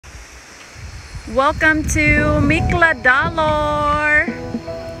Welcome to Mikladalur.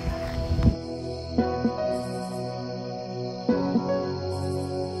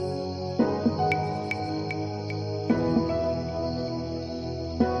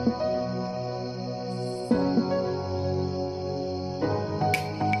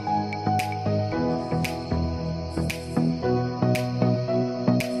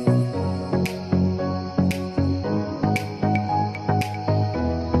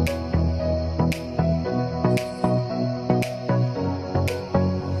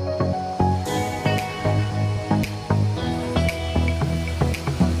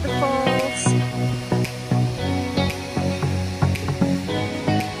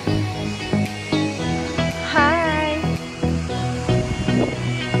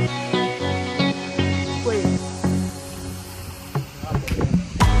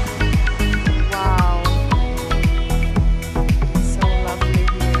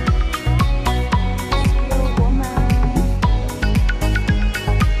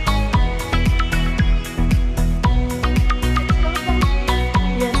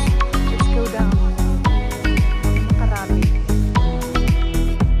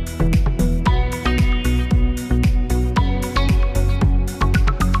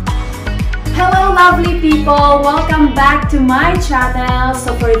 Lovely people, welcome back to my channel.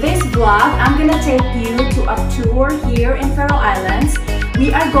 So for this vlog, I'm gonna take you to a tour here in Faroe Islands.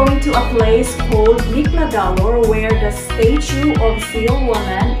 We are going to a place called Mikladalur where the statue of Seal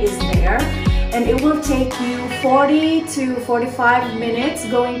Woman is there, and it will take you 40 to 45 minutes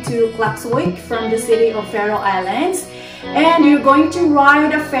going to Klaksvik from the city of Faroe Islands. And you're going to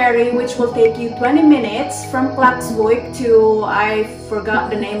ride a ferry which will take you 20 minutes from Klaksvik to, I forgot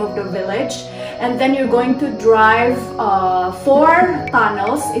the name of the village. And then you're going to drive 4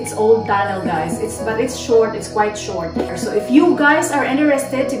 tunnels. It's old tunnel, guys. But it's short. It's quite short. So if you guys are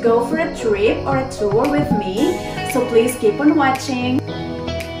interested to go for a trip or a tour with me, so please keep on watching.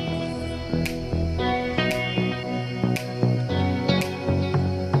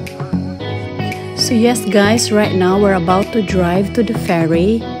 So yes guys, right now we're about to drive to the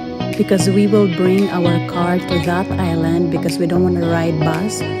ferry because we will bring our car to that island because we don't want to ride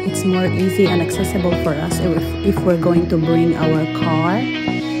bus. It's more easy and accessible for us if we're going to bring our car.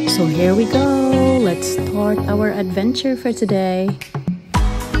 So here we go. Let's start our adventure for today.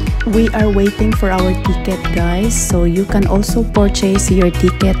 We are waiting for our ticket, guys, so you can also purchase your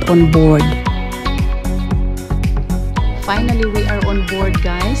ticket on board. Finally, we are on board,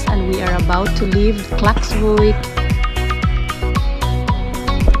 guys, and we are about to leave Klaksvik.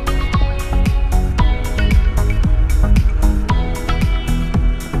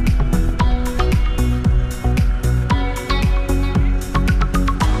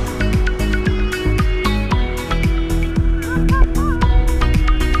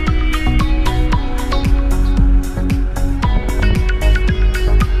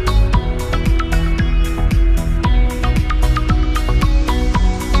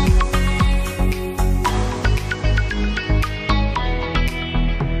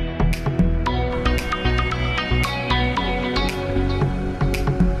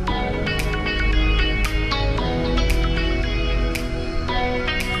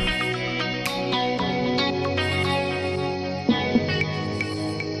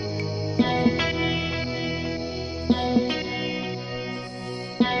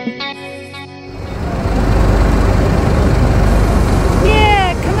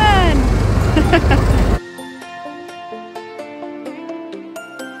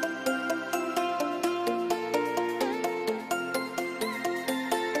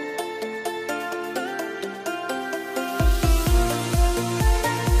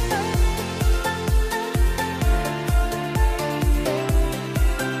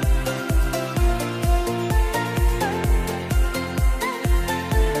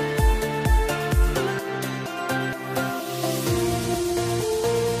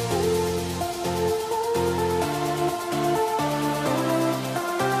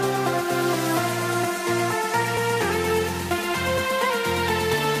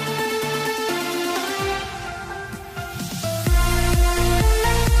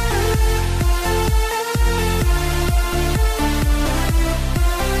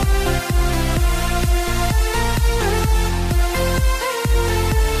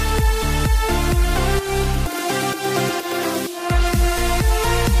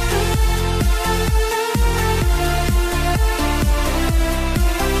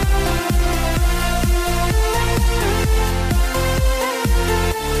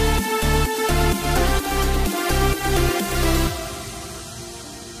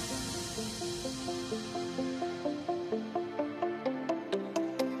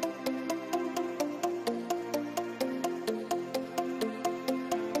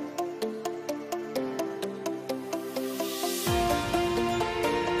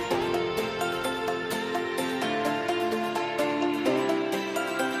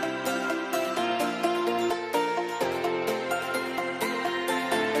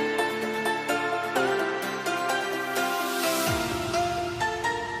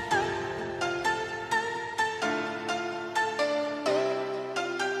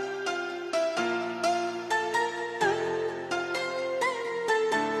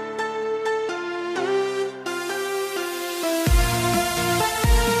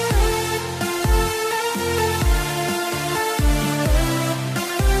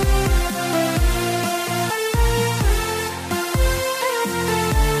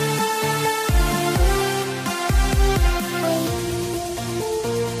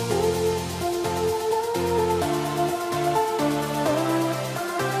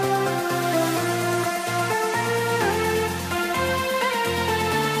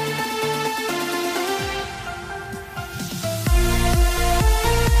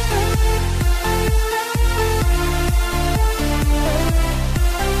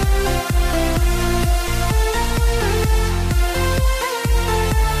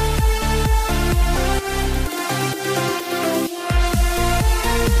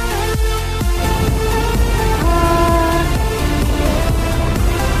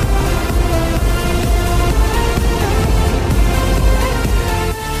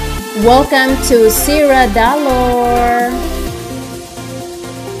 Welcome to Mikladalur.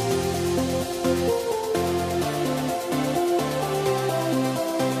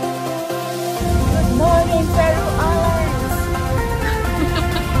 Good morning, Faroe Islands.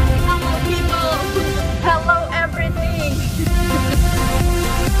 Hello, people. Hello, everything.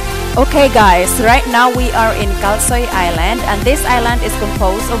 Okay guys, right now we are in Kalsoy Island, and this island is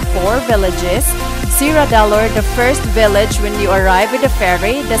composed of 4 villages. Mikladalur, the first village when you arrive with the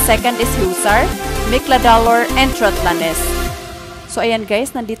ferry. The second is Husar, Mikladalur, and Trotlanes. So ayan guys,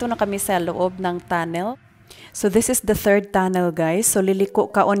 nandito na kami sa loob ng tunnel. So this is the third tunnel guys. So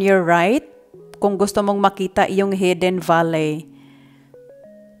liliko ka on your right kung gusto mong makita yung hidden valley.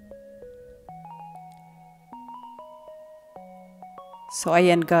 So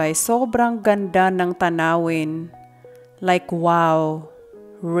ayan guys, sobrang ganda ng tanawin. Like wow,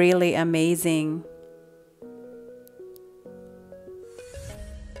 really amazing.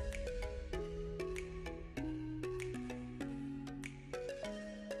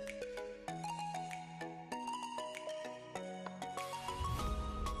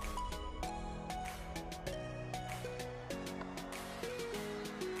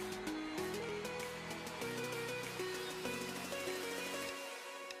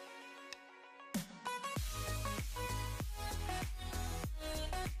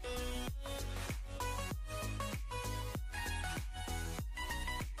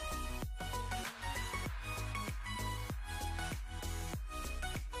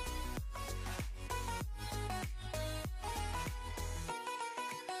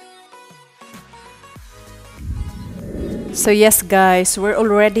 So yes guys, we're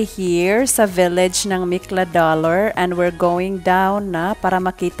already here sa village ng Mikladalur, and we're going down na para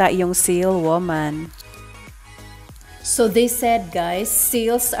makita yung seal woman. So they said guys,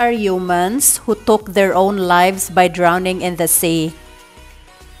 seals are humans who took their own lives by drowning in the sea.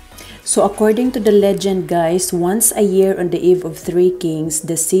 So according to the legend guys, once a year on the eve of 3 kings,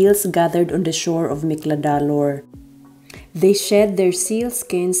 the seals gathered on the shore of Mikladalur. They shed their seal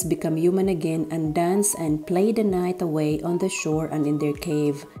skins, become human again, and dance and play the night away on the shore and in their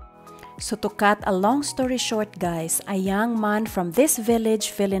cave. So to cut a long story short guys, a young man from this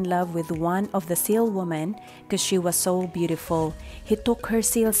village fell in love with one of the seal women because she was so beautiful. He took her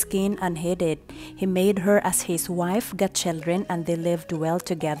seal skin and hid it. He made her as his wife, got children, and they lived well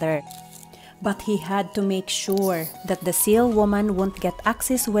together. But he had to make sure that the seal woman won't get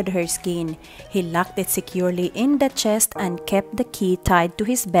access with her skin. He locked it securely in the chest and kept the key tied to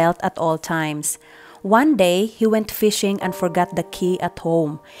his belt at all times. One day, he went fishing and forgot the key at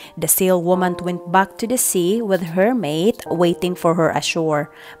home. The seal woman went back to the sea with her mate, waiting for her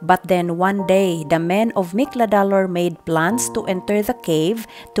ashore. But then one day, the men of Mikladalur made plans to enter the cave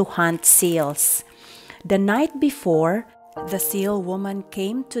to hunt seals. The night before, the seal woman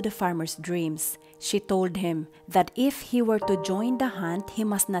came to the farmer's dreams. She told him that if he were to join the hunt, he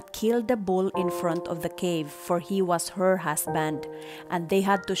must not kill the bull in front of the cave, for he was her husband. And they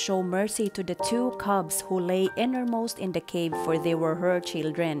had to show mercy to the 2 cubs who lay innermost in the cave, for they were her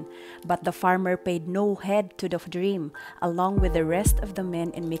children. But the farmer paid no heed to the dream, along with the rest of the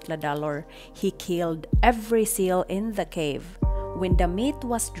men in Mikladalur. He killed every seal in the cave. When the meat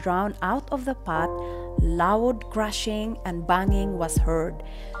was drawn out of the pot, loud crashing and banging was heard.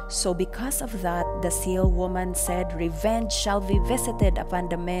 So because of that, the seal woman said, "Revenge shall be visited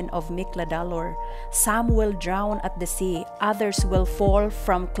upon the men of Mikladalur. Some will drown at the sea, others will fall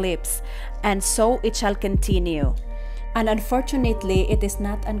from cliffs, and so it shall continue." And unfortunately, it is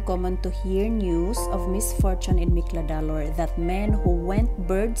not uncommon to hear news of misfortune in Mikladalur, that men who went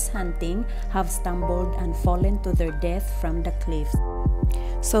birds hunting have stumbled and fallen to their death from the cliffs.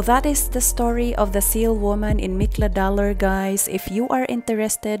 So that is the story of the seal woman in Mikladalur guys. If you are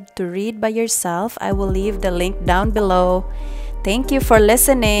interested to read by yourself, I will leave the link down below. Thank you for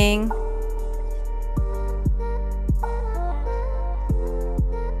listening.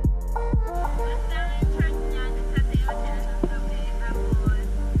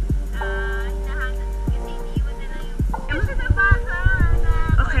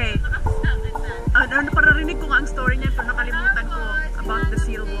 Ano para rinig ko nga ang story niya, pero nakalimutan ko about the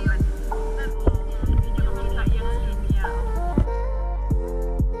seal woman. Hindi niyo makita yung skin niya.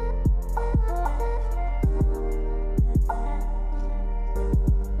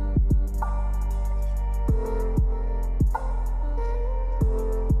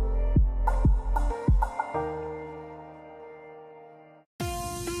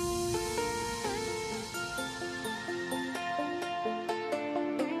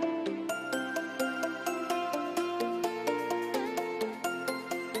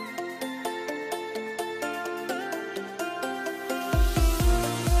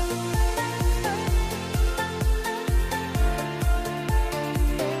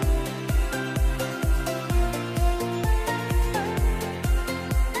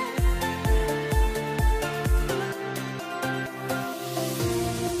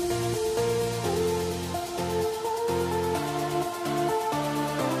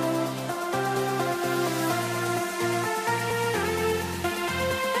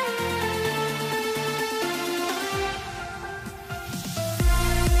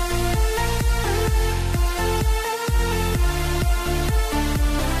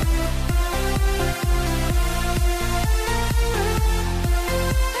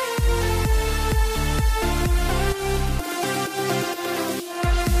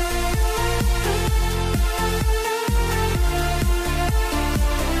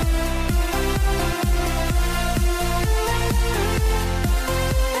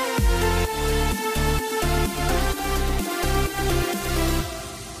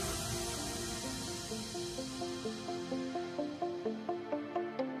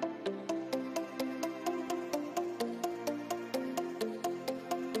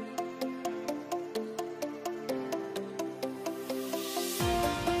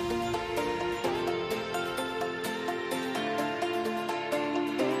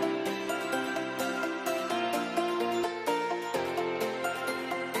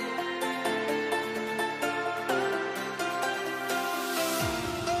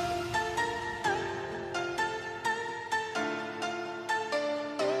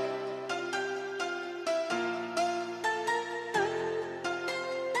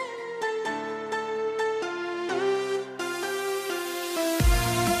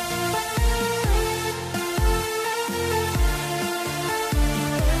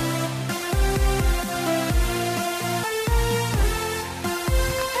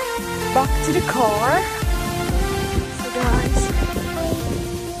 back to the car. So guys,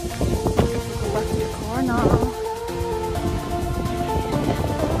 go back to the car now.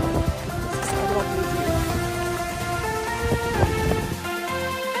 This is a lovely view.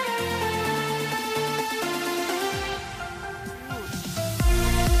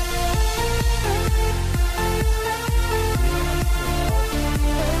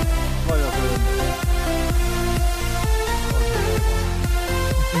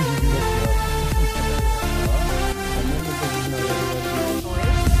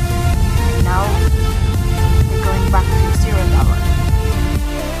 Now we're going back to $0.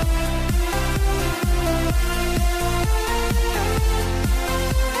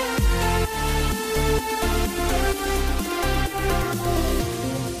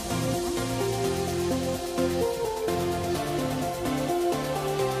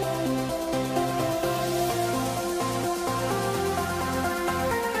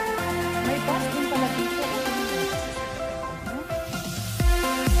 May bus din pala dito.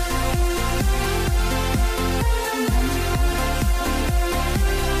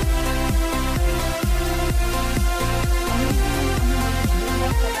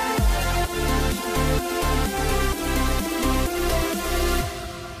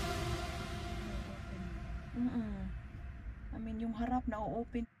 I mean, yung harap na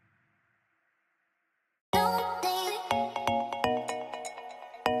open.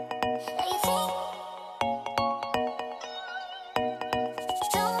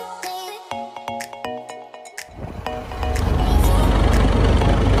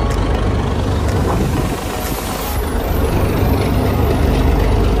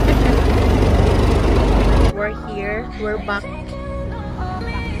 We're here. We're back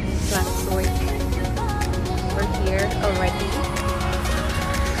last week. We're here already.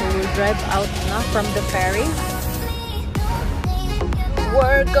 So we'll drive out now from the ferry.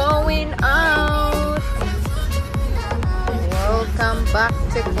 We're going out. Welcome back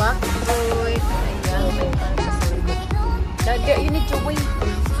to Blackwood. Ayan, may parang sa likod. Dad, you need to wait.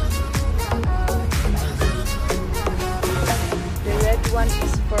 The red one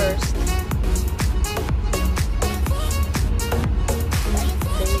is first.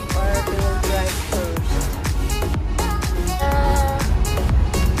 They will drive first.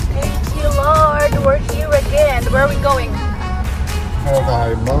 Thank you, Lord. We're here again. Where are we going?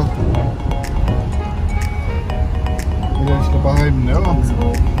 Geheim, ne? Wieder ist geheim, ne? Komm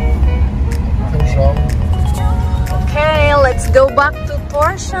schon. Okay, let's go back to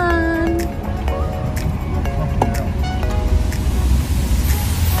Torshavn.